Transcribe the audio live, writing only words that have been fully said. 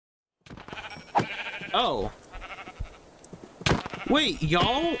Oh. Wait,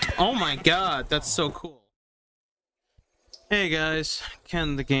 y'all? Oh my god, that's so cool. Hey guys,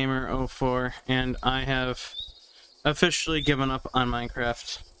 Ken the Gamer 04, and I have officially given up on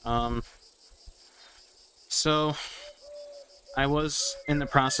Minecraft. So I was in the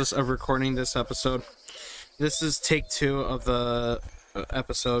process of recording this episode. This is take 2 of the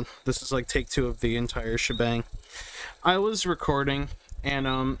episode. This is like take 2 of the entire shebang. I was recording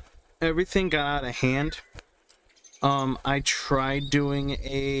and everything got out of hand. I tried doing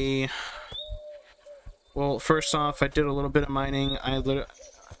a... Well, first off, I did a little bit of mining. I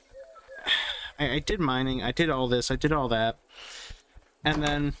did mining. I did all this. I did all that. And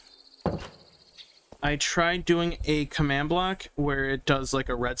then I tried doing a command block where it does like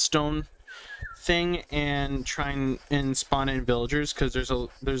a redstone thing and try and spawn in villagers, because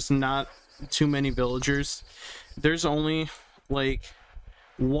there's not too many villagers. There's only like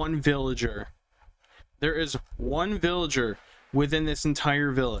one villager. There is one villager within this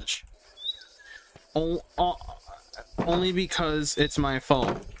entire village. Only because it's my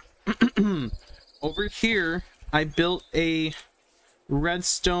fault. Over here, I built a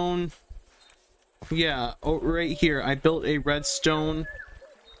redstone... Yeah, right here, I built a redstone,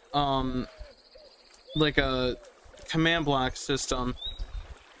 like a command block system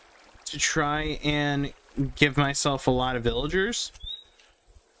to try and give myself a lot of villagers.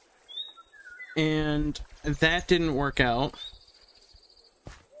 And that didn't work out.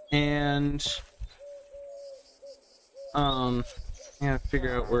 And... yeah,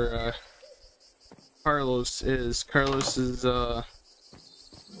 figure out where, Carlos is. Carlos is, I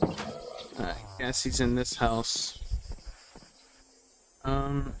guess he's in this house.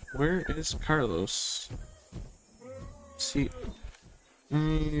 Where is Carlos? See,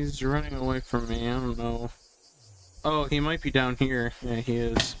 he's running away from me, I don't know. Oh, he might be down here. Yeah, he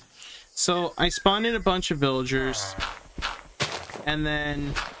is. So, I spawned in a bunch of villagers, and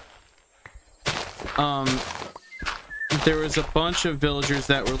then, there was a bunch of villagers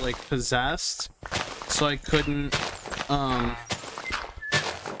that were like possessed, so I couldn't, I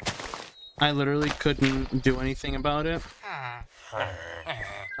literally couldn't do anything about it.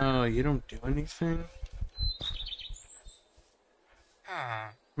 Oh, you don't do anything?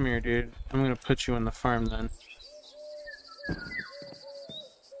 Come here, dude. I'm gonna put you in the farm then.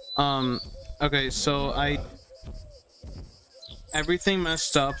 Okay, so everything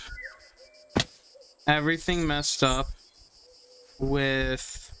messed up. Everything messed up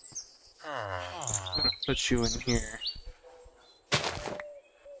with... I'm gonna put you in here.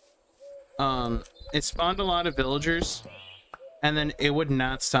 It spawned a lot of villagers, and then it would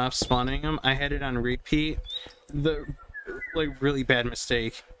not stop spawning them. I had it on repeat. Really bad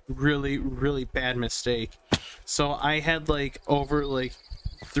mistake. Really bad mistake. So I had like over like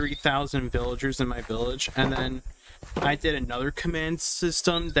 3,000 villagers in my village, and then I did another command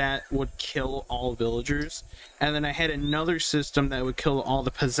system that would kill all villagers, and then I had another system that would kill all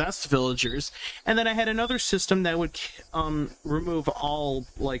the possessed villagers, and then I had another system that would remove all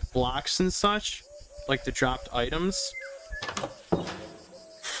like blocks and such, like the dropped items.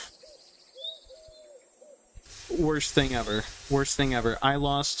 Worst thing ever. Worst thing ever. I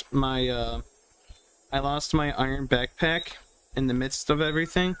lost my iron backpack in the midst of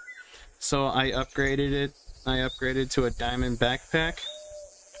everything, so I upgraded it. I upgraded to a diamond backpack.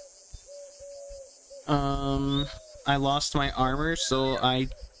 I lost my armor, so I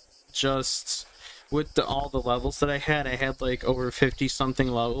just, with all the levels that I had like over 50 something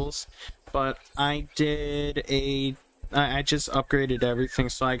levels, but I just upgraded everything.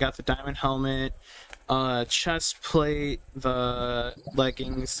 So I got the diamond helmet, chest plate, the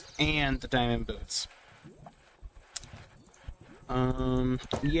leggings, and the diamond boots.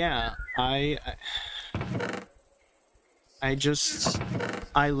 Yeah, I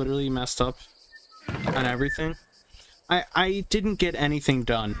literally messed up on everything. I didn't get anything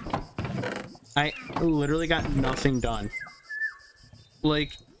done. I literally got nothing done.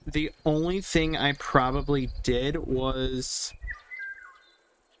 Like, the only thing I probably did was,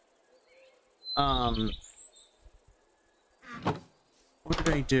 what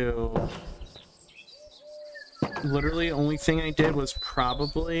did I do? Literally, only thing I did was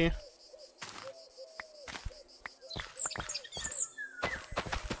probably...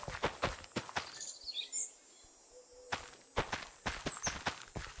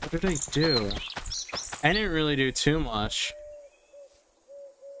 What did I do? I didn't really do too much.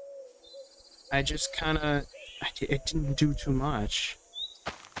 I just kind of... I didn't do too much.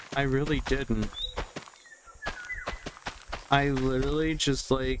 I really didn't. I literally just,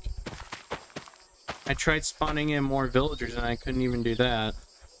 like... I tried spawning in more villagers and I couldn't even do that.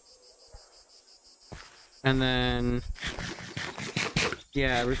 And then,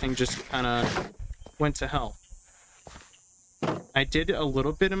 yeah, everything just kind of went to hell. I did a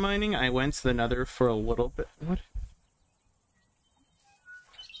little bit of mining. I went to the Nether for a little bit. What?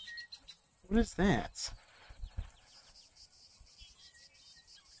 What is that?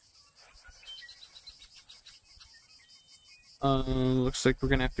 Looks like we're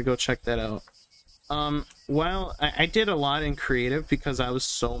gonna have to go check that out. Well, I did a lot in creative because I was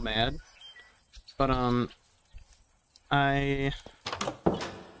so mad. But,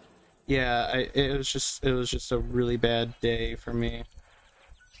 yeah, it was just a really bad day for me.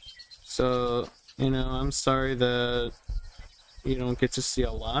 So, you know, I'm sorry that you don't get to see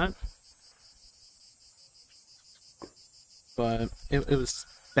a lot. But it was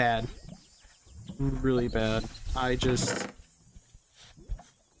bad. Really bad.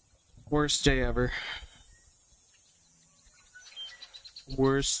 Worst day ever.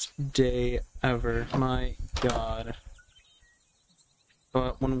 Worst day ever. My god.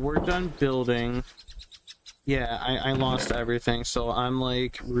 But when we're done building, yeah, I lost everything, so I'm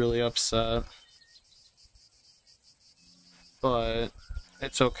like really upset. But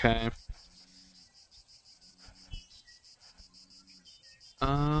it's okay.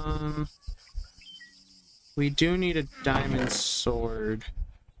 We do need a diamond sword.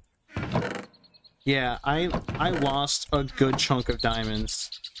 Yeah, I lost a good chunk of diamonds.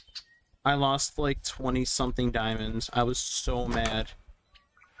 I lost like 20 something diamonds. I was so mad.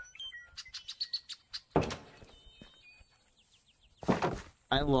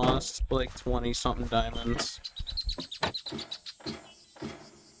 I lost like 20 something diamonds.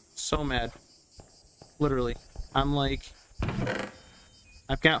 So mad. Literally. I'm like,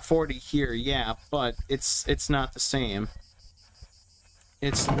 I've got 40 here, yeah, but it's not the same.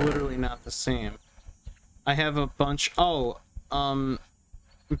 It's literally not the same. I have a bunch. Oh,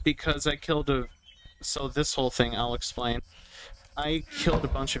 because I killed a. So this whole thing, I'll explain. I killed a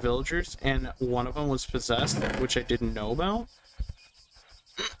bunch of villagers, and one of them was possessed, which I didn't know about.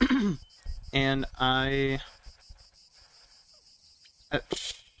 And I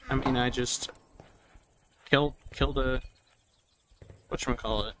mean, I just killed a.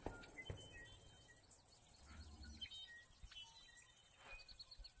 Whatchamacallit?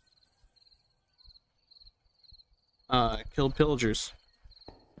 Killed pillagers.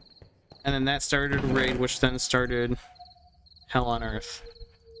 And then that started a raid, which then started Hell on Earth.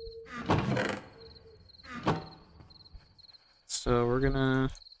 So we're gonna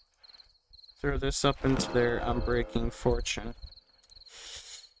throw this up into their Unbreaking Fortune.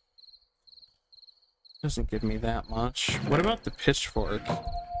 Doesn't give me that much. What about the pitchfork?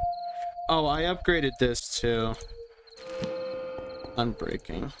 Oh, I upgraded this to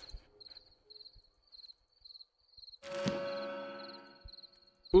Unbreaking.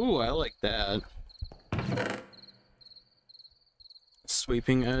 Ooh, I like that.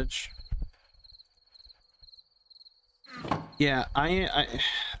 Sweeping edge. Yeah, I'm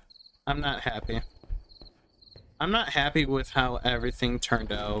not happy. I'm not happy with how everything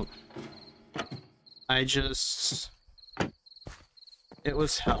turned out. It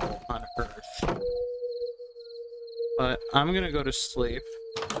was hell on earth. But I'm gonna go to sleep.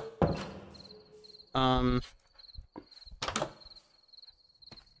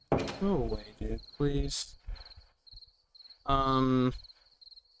 Go away, dude, please.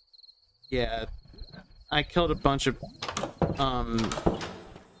 Yeah. I killed a bunch of,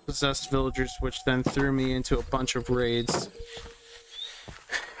 possessed villagers, which then threw me into a bunch of raids.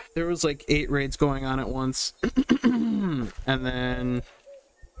 There was like 8 raids going on at once. And then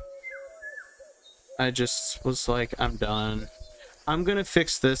I just was like, I'm done. I'm gonna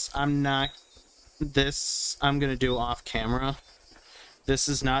fix this. I'm gonna do off camera. This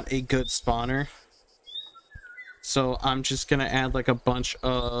is not a good spawner. So I'm just gonna add like a bunch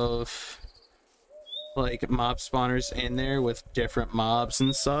of like mob spawners in there with different mobs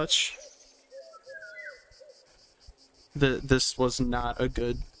and such. This was not a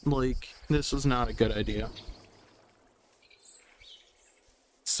good, this was not a good idea.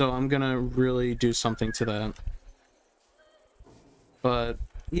 So I'm gonna really do something to that. But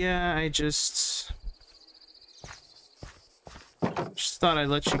yeah, I just thought I'd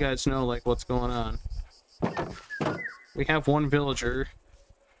let you guys know like what's going on. We have one villager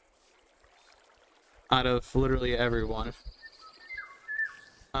out of literally everyone.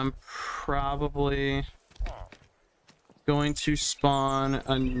 I'm probably going to spawn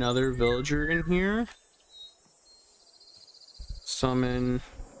another villager in here. Summon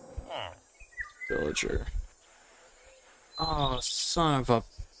villager. Oh, son of a...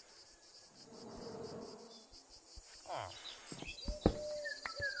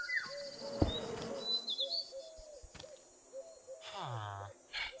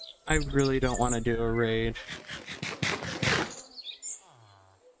 I really don't want to do a raid.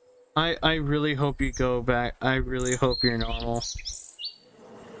 I really hope you go back. I really hope you're normal.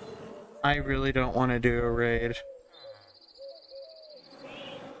 I really don't want to do a raid.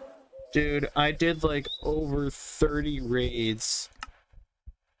 Dude, I did like over 30 raids.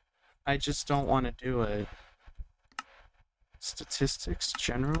 I just don't want to do it. Statistics,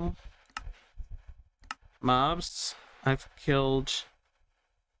 general. Mobs, I've killed...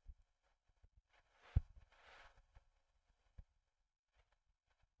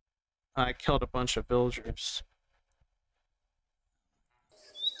 I killed a bunch of villagers.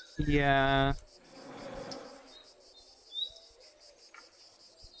 Yeah.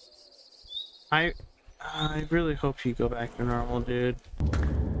 I really hope you go back to normal, dude.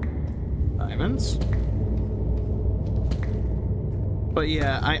 Diamonds? But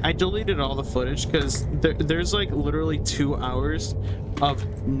yeah, I deleted all the footage because there's like literally 2 hours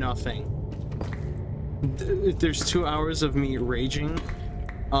of nothing. There's 2 hours of me raging,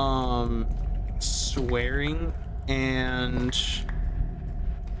 swearing, and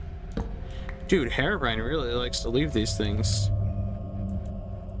dude, Herobrine really likes to leave these things.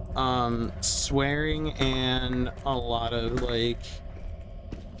 Swearing and a lot of like,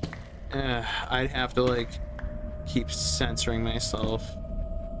 I'd have to like keep censoring myself.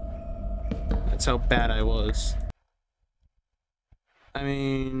 That's how bad I was. I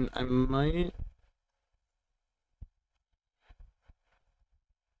mean, I might.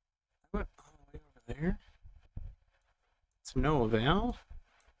 I went all the way over there. It's no avail.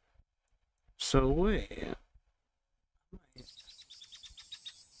 So wait.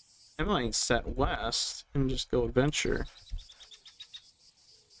 I might set west and just go adventure.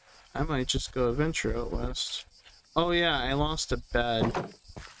 I might just go adventure out west. Oh yeah, I lost a bed.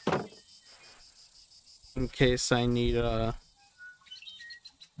 In case I need a...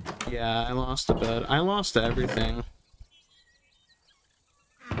 Yeah, I lost a bed. I lost everything.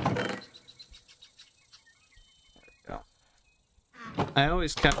 There we go. I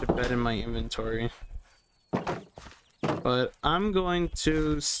always kept a bed in my inventory. But I'm going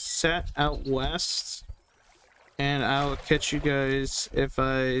to set out west, and I'll catch you guys if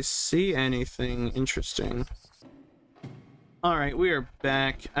I see anything interesting. Alright, we are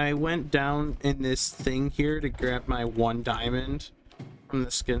back. I went down in this thing here to grab my 1 diamond from the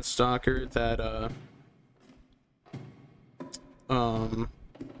skin stalker that,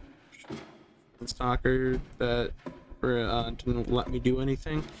 stalker that didn't let me do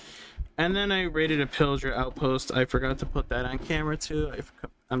anything. And then I raided a pillager outpost. I forgot to put that on camera too.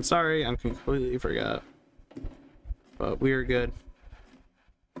 I'm sorry, I completely forgot. But we are good.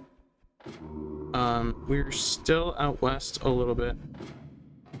 We're still out west a little bit.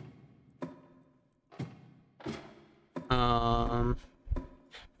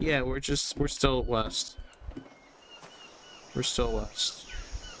 Yeah, we're still west. We're still west.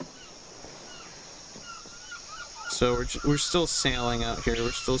 So we're still sailing out here.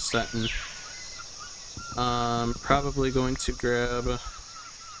 We're still setting. Probably going to grab...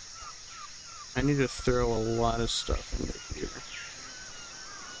 I need to throw a lot of stuff into here.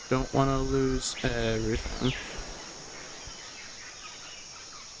 Don't want to lose everything.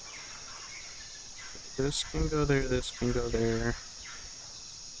 This can go there, this can go there.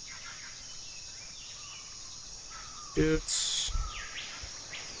 Dudes.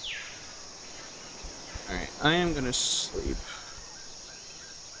 Alright, I am gonna sleep.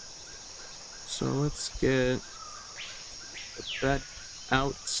 So let's get the bed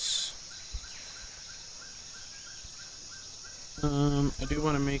out. I do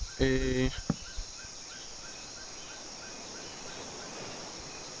want to make a...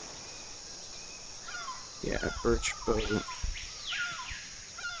 Yeah, birch boat.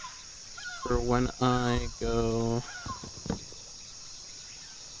 For when I go...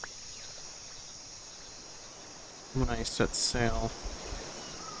 When I set sail.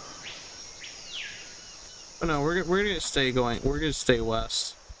 But no, we're gonna stay going. We're gonna stay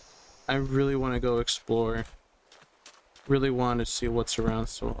west. I really want to go explore. Really want to see what's around,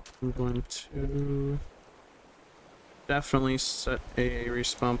 so I'm going to definitely set a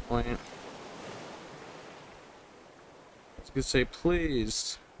respawn point. I was gonna say,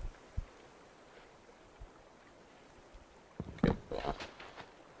 please. Okay, cool.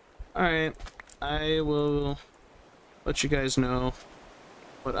 Alright, I will let you guys know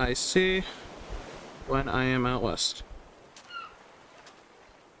what I see when I am out west.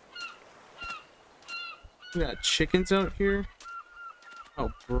 We got chickens out here? Oh,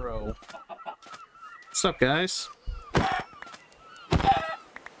 bro. What's up, guys?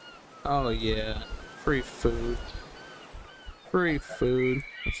 Oh, yeah. Free food. Free food.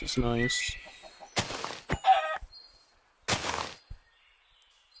 This is nice.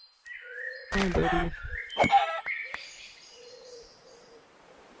 Hi, buddy.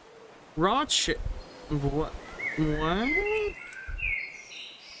 Raw What? What?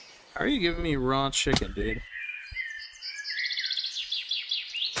 How are you giving me raw chicken, dude?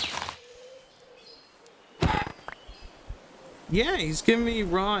 Yeah, he's giving me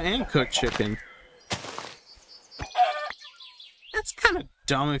raw and cooked chicken. That's kind of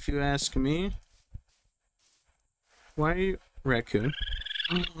dumb if you ask me. Why are you... Raccoon.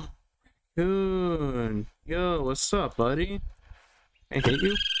 Raccoon. Yo, what's up, buddy? Can I hit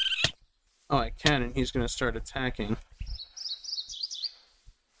you? Oh, I can, and he's gonna start attacking.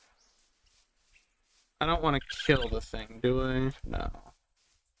 I don't want to kill the thing, do I? No.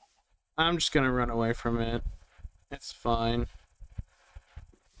 I'm just gonna run away from it. It's fine.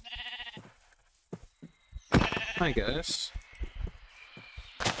 Hi, guys.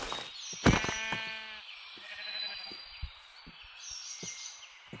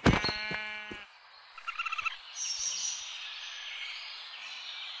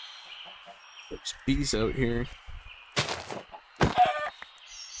 There's bees out here.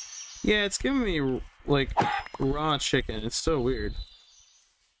 Yeah, it's giving me, like, raw chicken. It's so weird.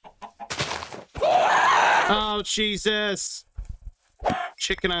 Oh, Jesus!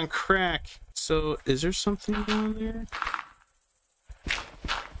 Chicken on crack. So, is there something down there?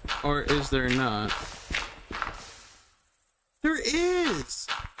 Or is there not? There is!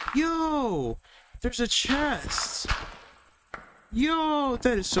 Yo! There's a chest! Yo!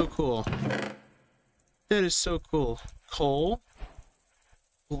 That is so cool. That is so cool. Coal?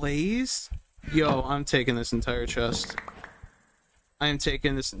 Blaze? Yo, I'm taking this entire chest. I am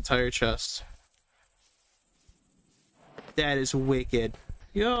taking this entire chest. That is wicked.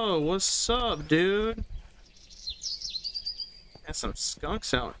 Yo, what's up, dude? Got some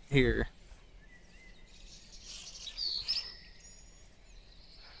skunks out here.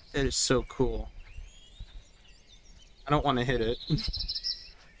 That is so cool. I don't want to hit it.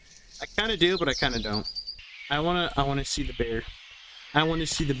 I kind of do, but I kind of don't. I wanna see the bear. I want to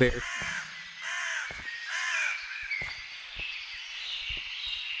see the bear.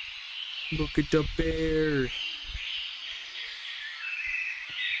 Look at the bear.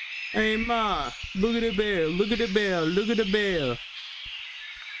 Hey Ma, look at the bear, look at the bear, look at the bear.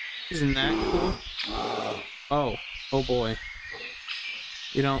 Isn't that cool? Oh boy.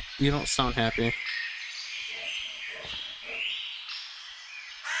 You don't sound happy.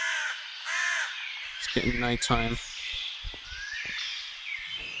 It's getting nighttime.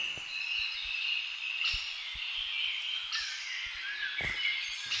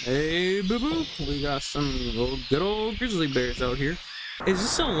 Hey, boo-boo. We got some good old grizzly bears out here. Is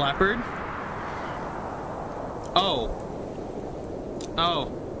this a leopard? Oh.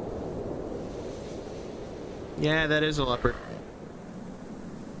 Yeah, that is a leopard.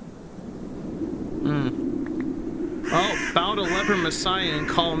 Oh, bow to leopard messiah and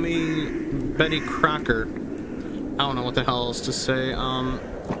call me Betty Crocker. I don't know what the hell else to say.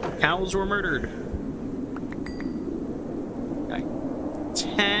 Cows were murdered.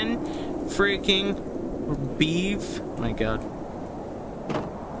 10 freaking beef. Oh my god.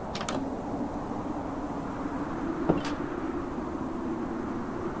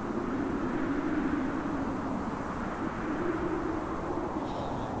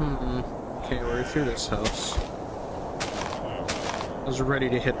 Okay, we're through this house. I was ready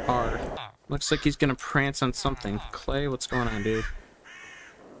to hit R. Looks like he's gonna prance on something. Clay, what's going on, dude?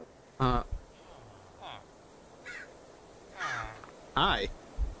 Hi.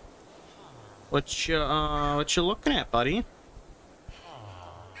 What you looking at, buddy?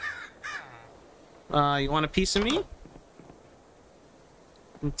 You want a piece of me? I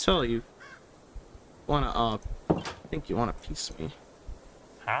can tell you. I think you want a piece of me.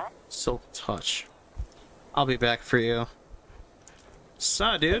 Silk touch. I'll be back for you.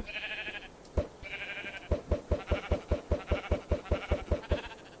 Saw, dude.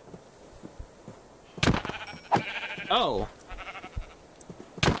 Oh.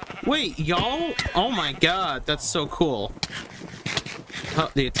 Wait, y'all? Oh my god, that's so cool. Oh,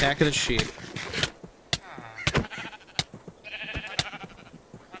 the attack of the sheep.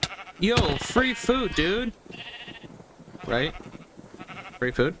 Yo, free food, dude. Right?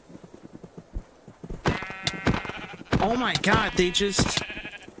 Free food? Oh my god, they just...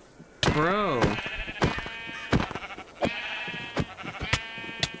 Bro.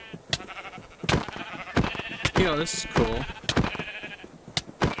 Yo, this is cool.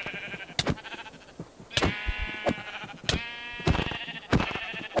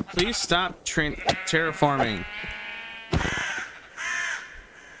 Please stop terraforming.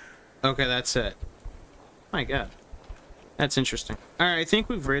 Okay, that's it. My god. That's interesting. Alright, I think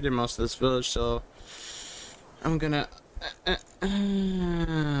we've raided most of this village, so... I'm gonna...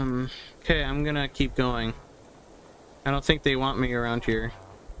 Okay, I'm gonna keep going. I don't think they want me around here.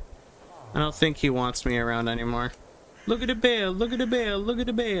 I don't think he wants me around anymore. Look at the bear! Look at the bear! Look at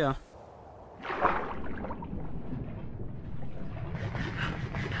the bear!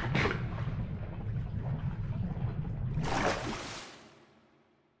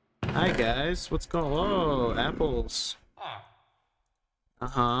 Hi guys, what's going on? Whoa, apples.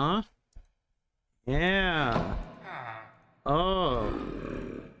 Uh-huh. Yeah. Oh.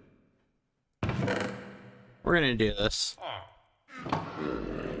 We're gonna do this.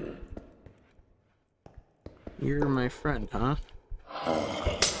 You're my friend, huh?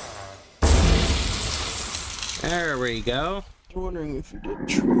 There we go. I was wondering if you did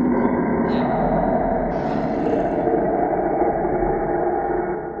trade.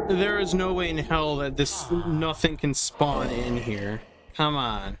 There is no way in hell that nothing can spawn in here. Come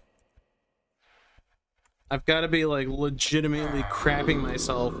on. I've got to be like legitimately crapping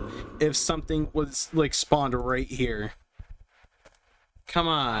myself if something was like spawned right here. Come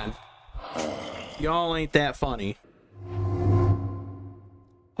on. Y'all ain't that funny.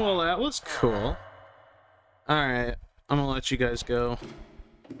 Well, that was cool. Alright, I'm gonna let you guys go.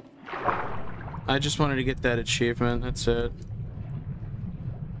 I just wanted to get that achievement, that's it.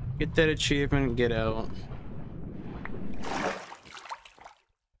 Get that achievement and get out.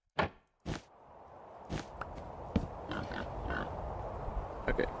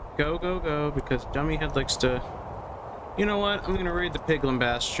 Okay, go, go, go, because Dummyhead likes to... You know what? I'm gonna raid the Piglin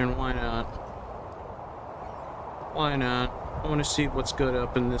Bastion, why not? Why not? I want to see what's good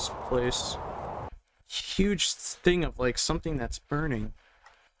up in this place. Huge thing of like something that's burning.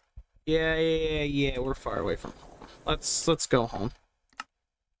 Yeah, we're far away from home. Let's go home.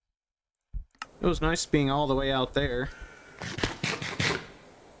 It was nice being all the way out there.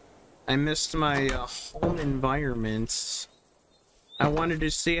 I missed my home environments. I wanted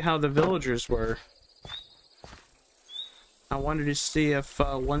to see how the villagers were. I wanted to see if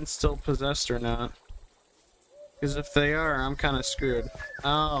one's still possessed or not. Because if they are, I'm kind of screwed.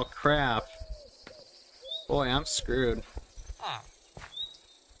 Oh, crap. Boy, I'm screwed.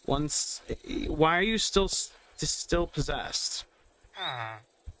 Once... Why are you still possessed?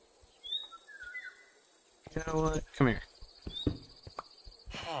 You know what? Come here.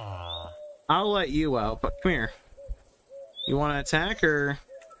 I'll let you out, but come here. You want to attack, or...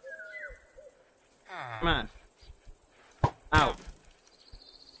 Come on. Out.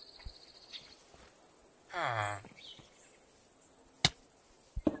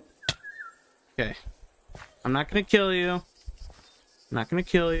 Okay. I'm not gonna kill you. I'm not gonna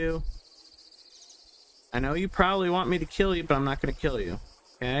kill you. I know you probably want me to kill you, but I'm not gonna kill you.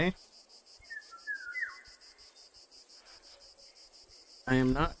 Okay? I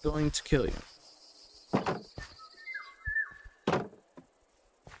am not going to kill you.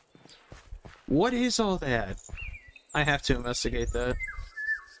 What is all that? I have to investigate that.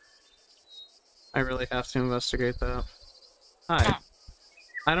 I really have to investigate that. Hi.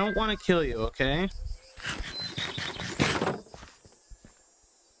 I don't want to kill you, okay?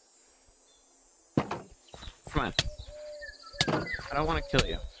 Come on. I don't want to kill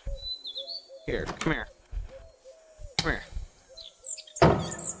you. Here, come here. Come here.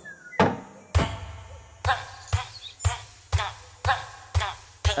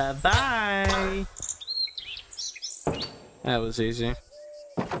 Bye-bye! That was easy.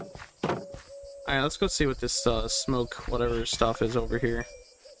 Alright, let's go see what this smoke whatever stuff is over here.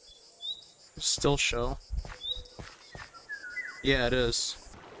 Still show. Yeah, it is.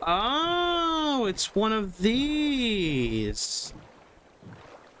 Oh, it's one of these.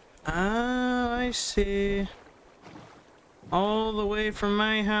 Ah, I see. All the way from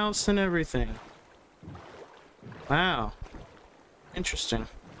my house and everything. Wow. Interesting.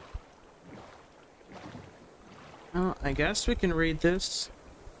 Well, I guess we can read this.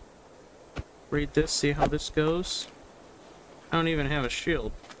 Read this, see how this goes. I don't even have a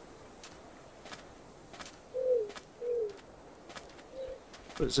shield.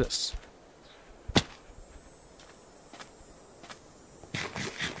 What is this?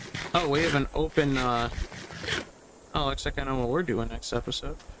 Oh, we have an open, Oh, looks like I know what we're doing next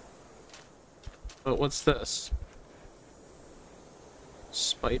episode. But what's this?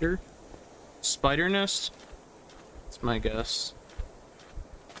 Spider? Spider nest? That's my guess.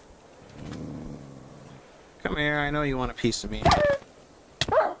 Come here, I know you want a piece of me.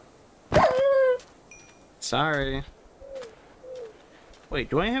 Sorry. Wait,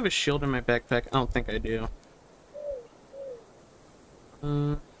 do I have a shield in my backpack? I don't think I do.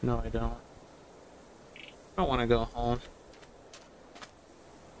 No, I don't. I don't want to go home.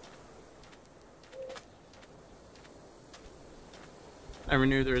 Never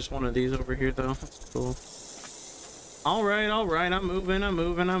knew there was one of these over here, though. That's cool. Alright, alright. I'm moving, I'm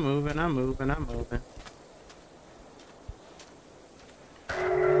moving, I'm moving, I'm moving, I'm moving.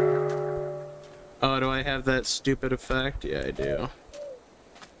 Oh, do I have that stupid effect? Yeah, I do.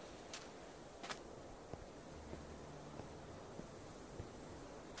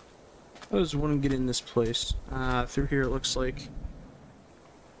 I just want to get in this place. Through here it looks like.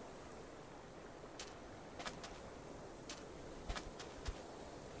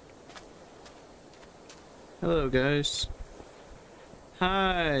 Hello, guys.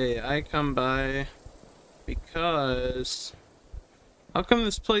 Hi, I come by because... How come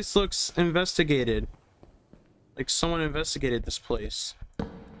this place looks investigated? Like someone investigated this place.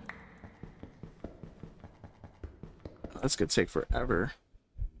 That's gonna take forever.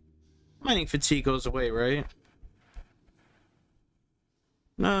 Mining fatigue goes away, right?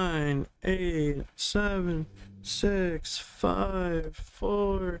 9, 8, 7, 6, 5,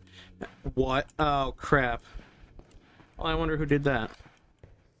 4. What? Oh, crap. Well, I wonder who did that.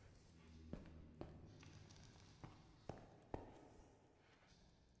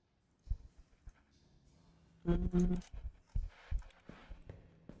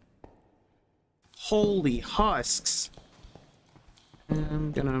 Holy husks.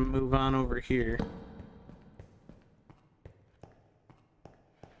 I'm gonna move on over here.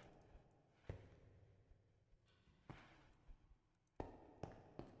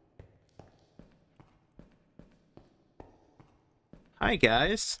 Hi,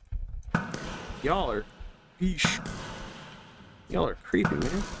 guys. Y'all are... Yeesh. Y'all are creepy,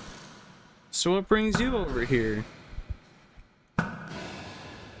 man. So what brings you over here? You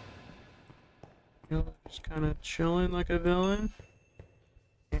know, just kind of chilling like a villain.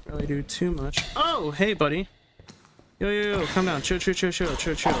 Can't really do too much. Oh, hey, buddy. Yo, yo, yo, calm down. Chill, chill, chill, chill,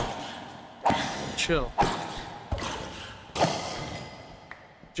 chill, chill. Chill.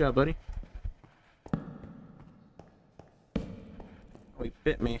 Good job, buddy. Oh, he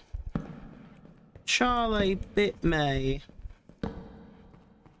bit me. Charlie bit me.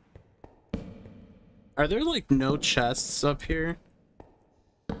 Are there, like, no chests up here?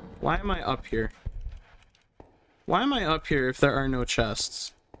 Why am I up here? Why am I up here if there are no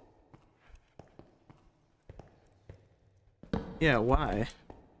chests? Yeah, why?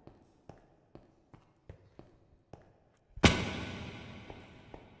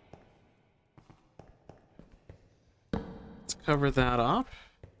 Let's cover that up.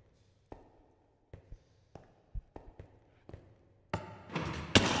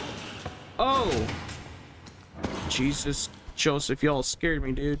 Oh! Jesus, Joseph, y'all scared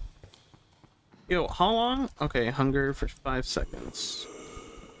me, dude. Yo, how long? Okay, hunger for 5 seconds.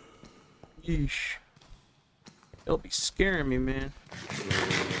 Yeesh. It'll be scaring me, man.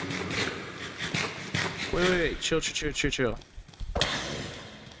 Wait, chill, chill, chill, chill, chill.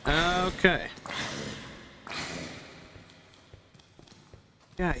 Okay.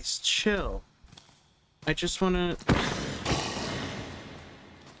 Guys, chill. I just wanna...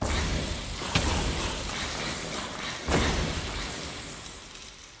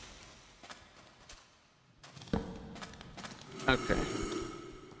 Okay.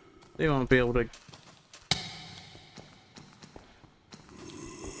 They won't be able to...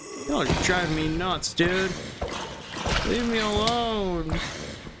 Y'all are driving me nuts, dude. Leave me alone.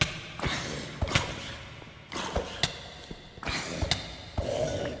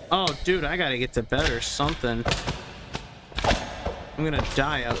 Oh, dude, I gotta get to bed or something. I'm gonna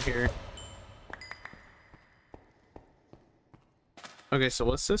die out here. Okay, so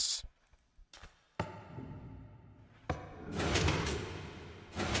what's this?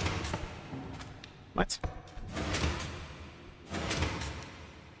 What?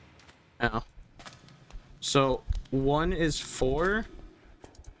 Oh. So, 1 is 4?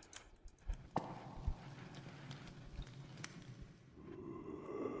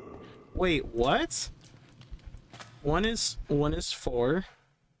 Wait, what? 1 is 4.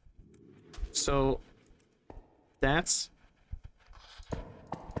 So, that's...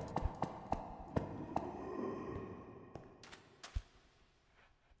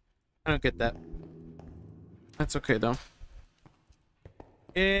 I don't get that. That's okay, though.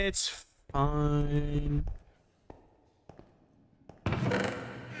 It's fine.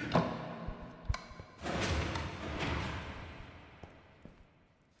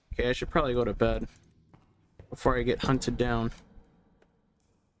 Okay, I should probably go to bed before I get hunted down.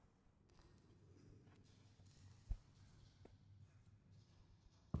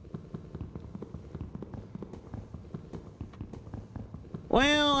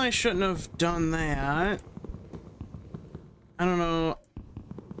 Well, I shouldn't have done that. I don't know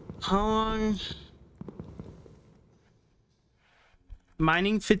how long.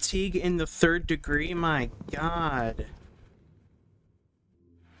 Mining fatigue in the 3rd degree? My god.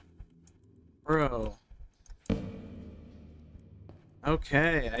 Bro.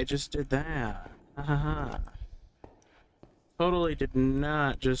 Okay, I just did that. Haha. Totally did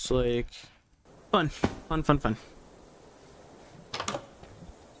not just like... Fun. Fun, fun, fun.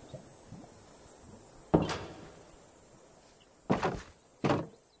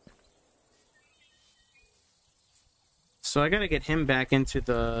 So I gotta get him back into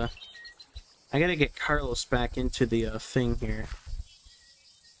the... I gotta get Carlos back into the thing here.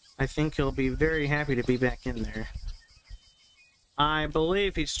 I think he'll be very happy to be back in there. I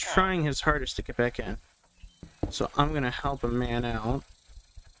believe he's trying his hardest to get back in. So I'm gonna help a man out.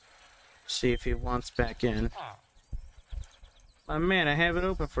 See if he wants back in. My man, I have it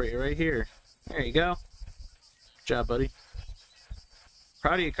open for you right here. There you go. Good job, buddy.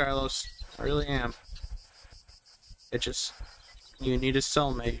 Proud of you, Carlos. I really am. It just... You need a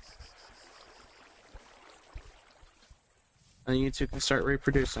cellmate. And you two can start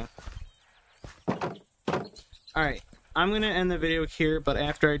reproducing. Alright. I'm going to end the video here, but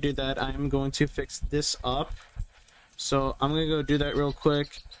after I do that, I'm going to fix this up. So I'm going to go do that real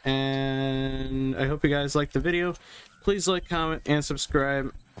quick, and I hope you guys liked the video. Please like, comment, and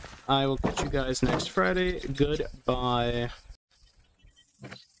subscribe. I will catch you guys next Friday. Goodbye.